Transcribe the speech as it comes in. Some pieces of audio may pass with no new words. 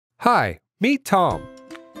Hi, meet Tom.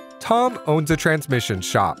 Tom owns a transmission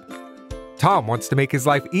shop. Tom wants to make his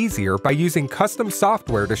life easier by using custom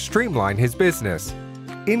software to streamline his business,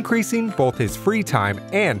 increasing both his free time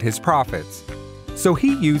and his profits. So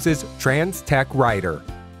he uses TransTech Writer.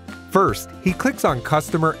 First, he clicks on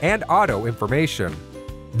customer and auto information.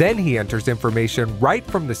 Then he enters information right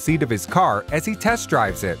from the seat of his car as he test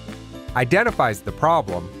drives it, identifies the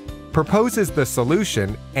problem, proposes the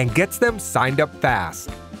solution, and gets them signed up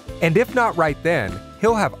fast. And if not right then,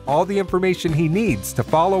 he'll have all the information he needs to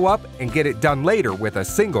follow up and get it done later with a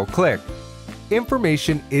single click.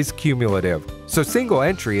 Information is cumulative, so single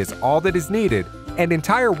entry is all that is needed, and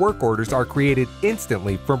entire work orders are created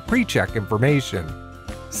instantly from pre-check information.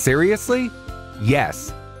 Seriously?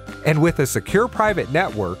 Yes. And with a secure private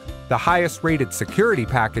network, the highest rated security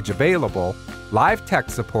package available, live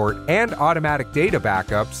tech support, and automatic data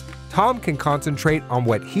backups, Tom can concentrate on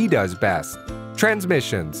what he does best: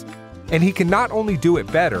 transmissions. And he can not only do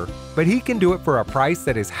it better, but he can do it for a price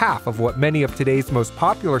that is half of what many of today's most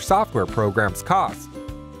popular software programs cost.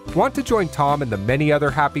 Want to join Tom and the many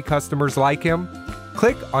other happy customers like him?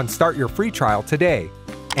 Click on Start Your Free Trial today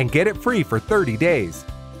and get it free for 30 days.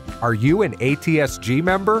 Are you an ATSG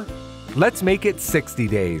member? Let's make it 60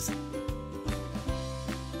 days.